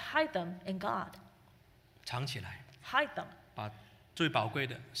 you have to hide them in God. 藏起来， Hide them. 把最宝贵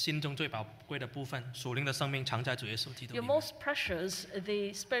的心中最宝贵的部分属灵的生命藏在主耶稣基督里 Your 面。 most precious,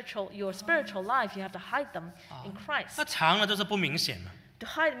 your spiritual life, you have to hide them in 那 Christ. 藏了就是不明显嘛， To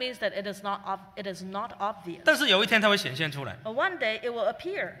hide means that it is not obvious. 但是有一天它会显现出来。 But one day it will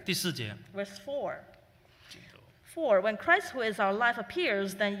appear. 第4节， Verse 4. For when Christ, who is our life,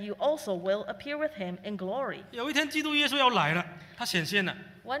 appears, then you also will appear with him in glory. 有一天基督耶稣要来了，他显现了，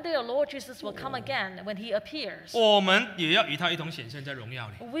 One day our Lord Jesus will come again when he appears. 我们也要与他一同显现在荣耀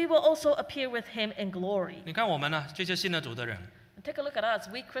里。 We will also appear with him in glory. 你看我们呢，这些信了主的人， Take a look at us,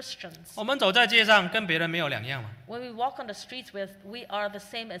 we Christians. 我们走在街上跟别人没有两样嘛。 When we walk on the streets we are the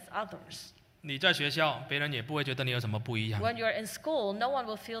same as others. 你在学校，别人也不会觉得你有什么不一样 When you're in school, no one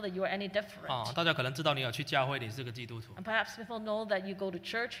will feel that you are any different. 啊。大家可能知道你有去教会，你是个基督徒， And perhaps people know that you go to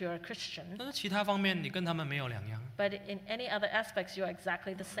church, you're a Christian. 但是其他方面你跟他们没有两样。 But in any other aspects, you're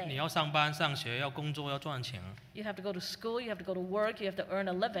exactly the 你 same. 要上班、上学，要工作，要赚钱， You have to go to school, you have to go to work, you have to earn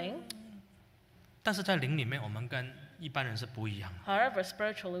a living. 但是在灵里面，我们跟一般人是不一样的。 However,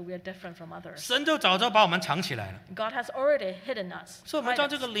 spiritually, we are different from others. 神就早就把我们藏起来了， God has already hidden us. 所以我们 hide 将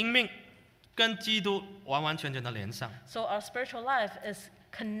这 us. 个灵命跟基督完完全全的连上。 So our spiritual life is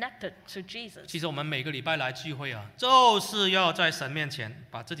connected to Jesus. 其实我们每个礼拜来聚会啊，就是要在神面前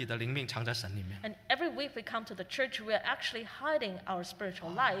把自己的灵命藏在神里面。 And every week we come to the church, we are actually hiding our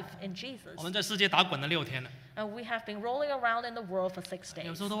spiritual life in Jesus. 我们在世界打滚了6天了， And we have been rolling around in the world for 6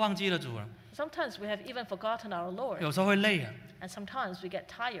有 days. 时候都忘记了主了， Sometimes we have even forgotten our Lord. 有时候会累啊， And sometimes we get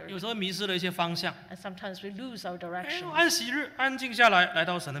有 tired. 时候迷失了一些方向。 And sometimes we lose our 哎， direction. 安息日安静下来，来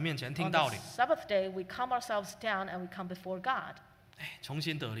到神的面前 On 听 the 道理， Sabbath day, we calm ourselves down and we come before God. 哎，重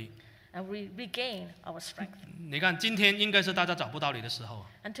新得力。 And we regain our strength. 你看，今天应该是大家找不到你的时候，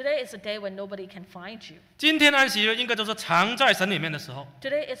 And today is a day when nobody can find you. 今天安息日应该就是藏在神里面的时候。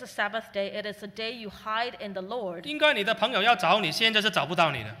 Today is a Sabbath day. It is a day you hide in the Lord. 应该你的朋友要找你，现在是找不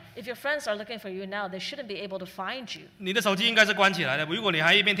到你的。 If your friends are looking for you now, they shouldn't be able to find you. 你的手机应该是关起来的。如果你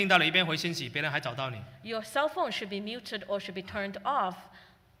还一边听到了一边回信息，别人还找到你。 Your cell phone should be muted or should be turned off.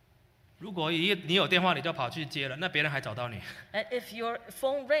 如果你有电话，你就跑去接了，那别人还找到你。 And if your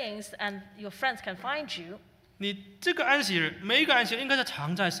phone rings and your friends can find you, 你这个安息日，每一个安息日应该是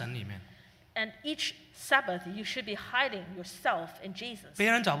藏在神里面， and each Sabbath you should be hiding yourself in Jesus. 别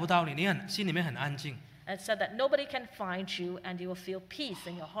人找不到你，你心里面很安静。 And so that nobody can find you and you will feel peace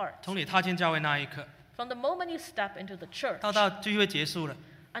in your heart. 从你踏进教会那一刻， From the moment you step into the church 到聚会结束了，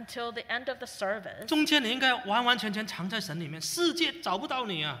 until the end of the service, 中间你应该完完全全藏在神里面，世界找不到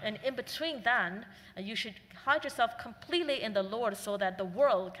你啊。 and in between then, you should hide yourself completely in the Lord so that the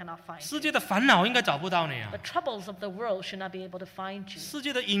world cannot find 世 you. 界的烦恼应该找不到你啊 The，troubles of the world should not be able to find you. 世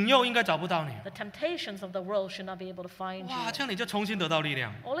界的引诱应该找不到你啊。 The temptations of the world should not be able to find 哇， you. 这样你就重新得到力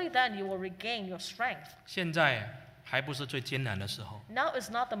量。 Only then you will regain your strength. 现在还不是最艰难的时候， Now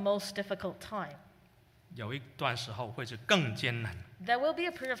is not the most difficult time. 有一段时候会是更艰难。 There will be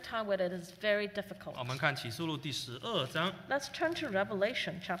a period of time where it is very difficult. 我们看启示录第12章， Let's turn to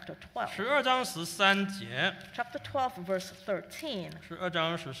Revelation chapter 12. 12章13节， Chapter 12, verse 13. 12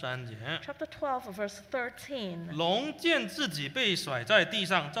章13节。 Chapter 12, verse 13. 龙见自己被甩在地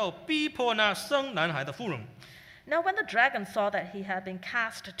上，就逼迫那生男孩的妇人。 Now, when the dragon saw that he had been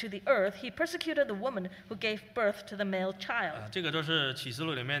cast to the earth, he persecuted the woman who gave birth to the male child. 这个就是启示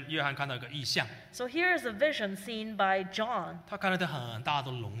录里面约翰看到一个异象， So here is a vision seen by John. 他看到一条很大的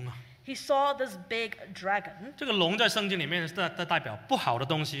龙啊。 He saw this big dragon. 这个龙在圣经里面是代表不好的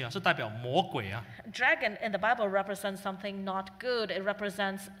东西啊，是代表魔鬼啊。 Dragon in the Bible represents something not good. It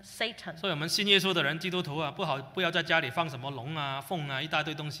represents Satan. 所以我们信耶稣的人，基督徒啊，不要在家里放什么龙啊、凤啊，一大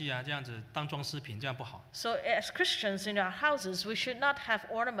堆东西啊，这样子当装饰品，这样不好。 So as Christians in our houses, we should not have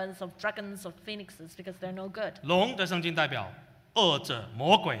ornaments of dragons or phoenixes because they're no good. 龙在圣经代表恶者、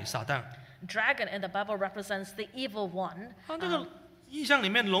魔鬼、撒旦。 Dragon in the Bible represents the evil one. 他这个意象里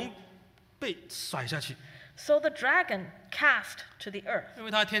面，龙被甩下去， So the dragon cast to the earth 因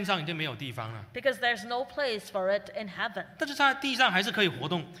为他在天上已经没有地方了， because there's no place for it in heaven. 但是他在地上还是可以活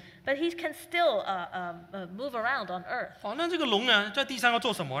动。 But he can still move around on earth. 哦，那这个龙呢，在地上要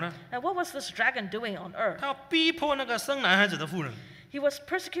做什么呢？ And what was this dragon doing on earth? 他要逼迫那个生男孩子的妇人。 He was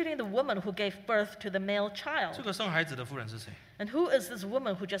persecuting the woman who gave birth to the male 这 child. 个生孩子的妇人是谁？ And who is this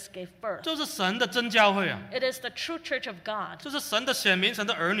woman who just gave birth? 就是神的真教会啊， It is the true church of God. 这是神的选民、神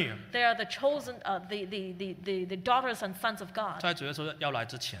的儿女啊。 They are the chosen, the daughters and sons of God. 在主耶稣要来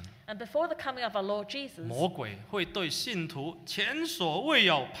之前， And before the coming of our Lord Jesus, 魔鬼会对信徒前所未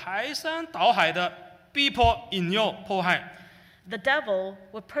有、排山倒海的逼迫、引诱、迫害。 the devil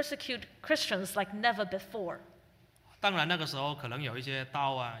will persecute Christians like never before. 当然，那个时候可能有一些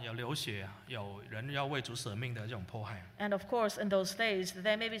刀啊，有流血啊，有人要为主舍命的这种迫害。 And of course, in those days,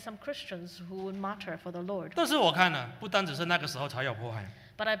 there may be some Christians who would martyr for the Lord. 但是我看呢，不单只是那个时候才有迫害，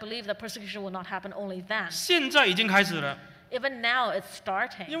 But I believe that persecution will not happen only then. 现在已经开始了。 Even now, it's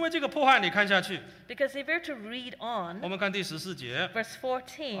starting. 因为这个迫害，你看下去， Because if you're to read 我 on, 们看第14节。 verse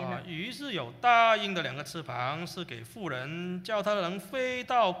 14, 鱼是有大鹰的2个翅膀，是给妇人，叫他能飞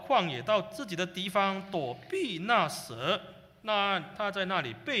到旷野，到自己的地方躲避那蛇。那他在那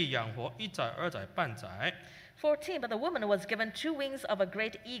里被养活1载、2载、半載。 14, but the woman was given 2 wings of a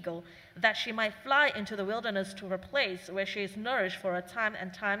great eagle, that she might fly into the wilderness to her place, where she is nourished for a time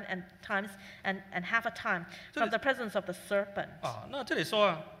and half a time from the presence of the serpent. 那这里说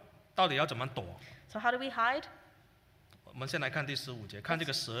啊，到底要怎么躲？ So how do we hide? 我们先来看第15节，看这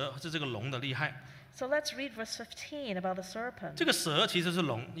个蛇是这个龙的厉害。 So let's read verse 15 about the serpent. 这个蛇其实是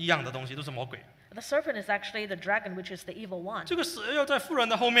龙一样的东西，都是魔鬼。 The serpent is actually the dragon, which is the evil one. 这个蛇要在妇人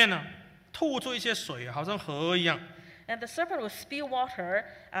的后面呢，吐出一些水，好像河一样。And the serpent will spew water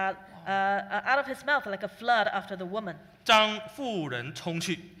out of his mouth like a flood after the woman. 将妇人冲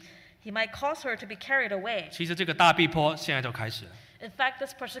去。 He might cause her to be carried away. 其实这个大逼迫现在就开始了。 In fact,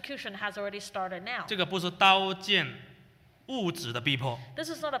 this persecution has already started now. 这个不是刀剑物质的逼迫， This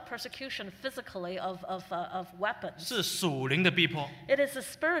is not a persecution physically of weapons. 是属灵的逼迫。 It is a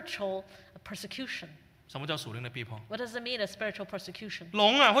spiritual persecution. 什么叫属灵的逼迫？ What does it mean, a spiritual persecution?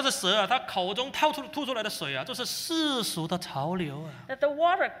 龙啊，或者蛇啊，它口中吐出来的水啊，就是世俗的潮流啊。 That the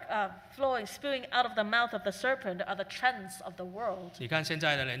water flowing, spewing out of the mouth of the serpent are the trends of the world. 你看现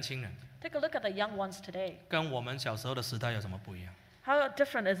在的年轻人， Take a look at the young ones today. 跟我们小时候的时代有什么不一样？ How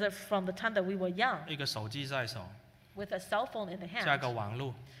different is it from the time that we were young, 一个手机在手， with a cell phone in the 加个 hand, 网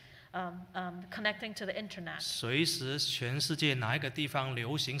络， connecting to the internet, 随时全世界哪一个地方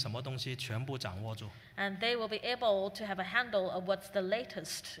流行什么东西，全部掌握住。 and they will be able to have a handle of what's the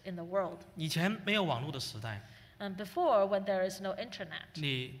latest in the world. 以前没有网络的时代， And before, when there is no internet,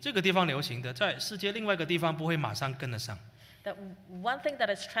 你这个地方流行的，在世界另外一个地方不会马上跟得上。 that one thing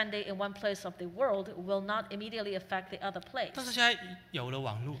that is trendy in one place of the world will not immediately affect the other 但是 place. 现在有了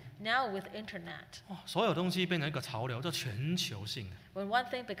网络， Now with internet, 所有东西变成一个潮流，这全球性的。 when one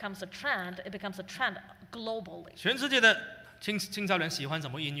thing becomes a trend, it becomes a trend globally. 全世界的青少年喜欢什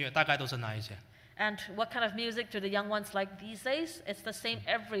么音乐，大概都是那一些。 And what kind of music do the young ones like these days? It's the same 你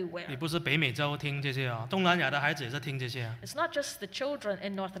everywhere. 不是北美洲听这些啊，东南亚的孩子也是听这些啊。 It's not just the children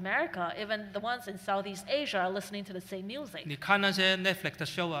in North America, even the ones in Southeast Asia are listening to the same music. 你看那些 Netflix 的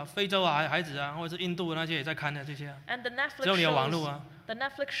show 啊，非洲啊孩子啊，或者是印度的那些也在看的这些啊。 And the 只有 Netflix 你有网络 shows, 啊。 the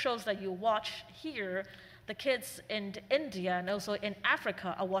Netflix shows that you watch here, the kids in India and also in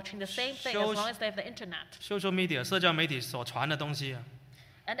Africa are watching the same thing as long as they have the internet. social media 社交媒体所传的东西啊，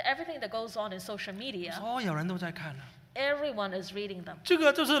 And everything that goes on in social media, 所有人都在看啊。 everyone is reading them. 这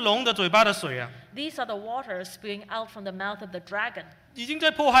个就是龙的嘴巴的水啊， These are the waters spewing out from the mouth of the dragon. 已经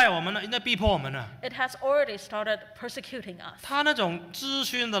在迫害我们了，已经在逼迫我们了。 It has already started persecuting us. 他那种资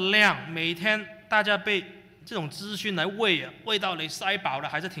讯的量，每天大家被这种资讯来喂啊，喂到你塞饱了，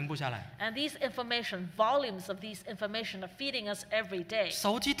还是停不下来。 And these information, volumes of these information are feeding us every day.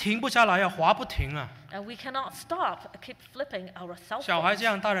 手机停不下来啊，滑不停啊。 And we cannot stop, keep flipping our cell 小孩 phones. 这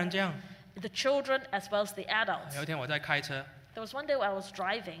样，大人这样。 The children as well as the adults. 有一天我在开车 There was one day when I was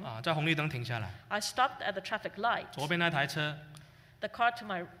driving. 啊，在红绿灯停下来， I stopped at the traffic light. 左边那台车， The car to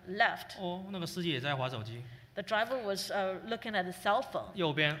my left, 哦，那个司机也在滑手机。 the driver was looking at his cell phone.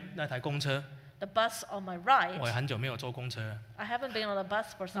 右边那台公车， The bus on my 我也 right, 很久没有坐公车了。 I haven't been on a bus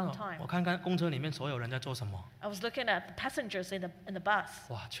for some 我 time. 看看公车里面所有人在做什么， I was looking at the passengers in the bus.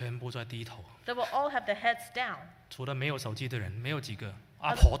 哇，全部在低头， They will all have their heads down. 除了没有手机的人，没有几个。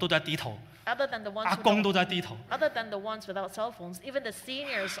阿婆都在低头， Other than the ones 阿 who 公 don't, 都在低头， other than the ones without cell phones, even the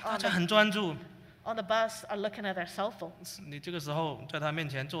seniors 大 on 家 the, 很专注。 on the bus are looking at their cell phones. 你这个时候在他面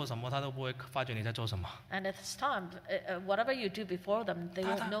前做什么，他都不会发觉你在做什么。 And at this time, whatever you do before them, they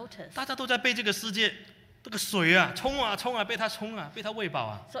大 won't 家 notice. 大家都在被这个世界这个水啊冲啊冲啊，被他冲啊，被他喂饱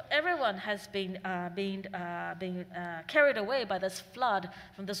啊。 So everyone has been carried away by this flood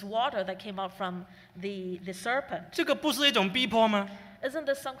from this water that came out from the serpent. 这个不是一种逼迫吗？ Isn't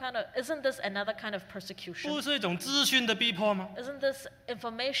this another kind of persecution? 不是一种资讯的逼迫吗？ Isn't this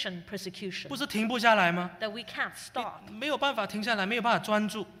information persecution 不是停不下来吗？ that we can't stop? 没有办法停下来，没有办法专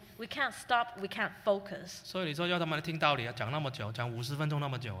注。 We can't stop, we can't focus. 所以你说要他们来听道理啊，讲那么久，讲50分钟那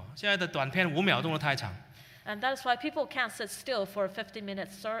么久啊，现在的短片5秒钟都太长。 And that's why people can't sit still for a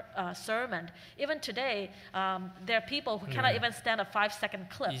 50-minute sermon. Even today, there are people who cannot even stand a 5-second 以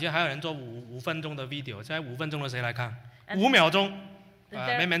clip. 前还有人做5分钟的 video， 现在5分钟的谁来看 And ？5秒钟，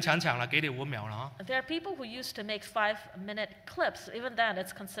 there- 勉勉强强了，给你5秒了啊。 There are people who used to make 5-minute clips. Even then,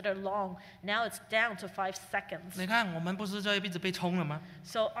 it's considered long. Now it's down to 5 seconds. 你看我们不是在一直被冲了吗？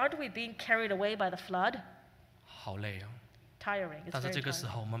 So aren't we being carried away by the flood? 好累哦。 Tiring. It's 但是 very 这个时 tiring.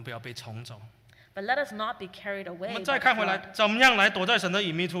 候我们不要被冲走。 But let us not be carried 我 away 们 by 再 the 看回来， flood. 怎么样来躲在神的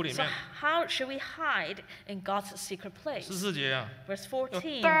隐秘处里 So 面？ how should we hide in God's secret place? 14节啊， Verse 有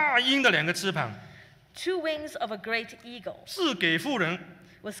 14. 大鹰的2个翅膀， 2 wings of a great eagle 是给妇人，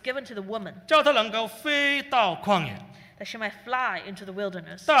 was given to the woman, 叫她能够飞到旷野， that she might fly into the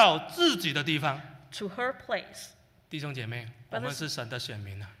wilderness 到自己的地方。 to her place. 弟兄姐妹，我们是神的选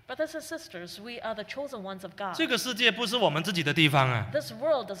民啊！ Brothers and sisters, we are the chosen ones of God. 这个世界不是我们自己的地方啊， This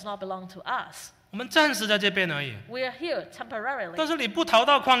world does not belong to us. 我们暂时在这边而已。 We are here 但 temporarily. 是你不逃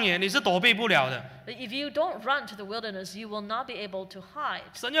到旷野，你是躲避不了的。 But if you don't run to the wilderness, you will not be able to hide.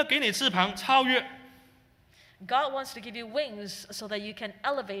 神要给你翅膀，超越。God wants to give you wings so that you can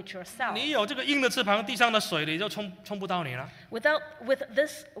elevate yourself. 你有这个鹰的翅膀，地上的水你就冲不到你了。With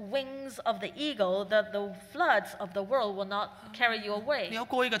this wings of the eagle, the floods of the world will not carry you 你 away. 要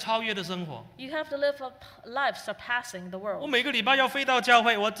过一个超越的生活。 You have to live a life surpassing the 我 world. 每个礼拜要飞到教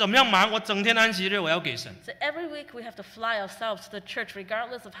会，我怎么样忙，我整天安息日我要给神。 So every week we have to fly ourselves to the church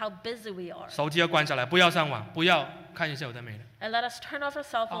regardless of how busy we are. 手机要关下来，不要上网，不要看一些有的没的， And let us turn off our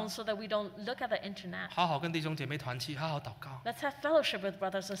cell phones so that we don't look at the internet. 好好跟弟兄姐妹团契，好好祷告。 Let's have fellowship with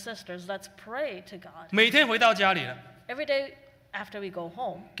brothers and sisters. Let's pray to God. 每天回到家里了， Every day after we go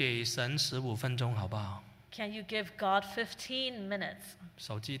home, 给神15分钟，好不好？ can you give God 15 minutes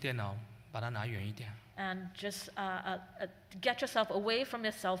手机、电脑把它拿远一点， and just get yourself away from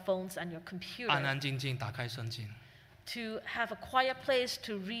your cell phones and your 安 computer 安静静打开圣经， to have a quiet place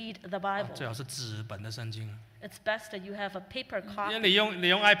to read the 最 Bible. 好是纸本的圣经。 It's best that you have a paper 因为 copy 你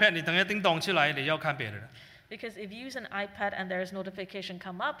用 iPad， 你等下叮咚起来，你要看别的了。 because if you use an iPad and there's notification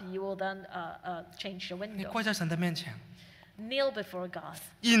come up, you will then change your 你 window. 跪在神的面前， Kneel before God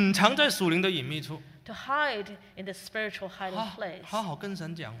隐藏在属灵的隐秘处， to hide in the spiritual hiding 好 place, 好跟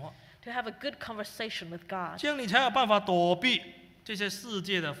神讲话， to have a good conversation with God. 这样你才有办法躲避这些世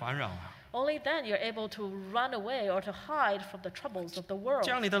界的烦扰啊。 Only then you're able to run away or to hide from the troubles of the world.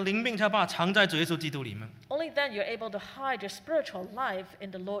 这样你的灵命才有办法藏在主耶稣基督里面。 Only then you're able to hide your spiritual life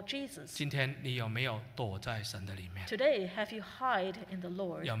in the Lord Jesus. 今天你有没有躲在神的里面？ Today, have you hide in the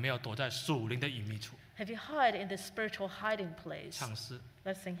Lord? 有没有躲在属灵的隐秘处？ Have you hide in the spiritual hiding place? 唱诗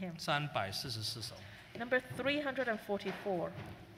Let's sing him. 344首。 Number 344.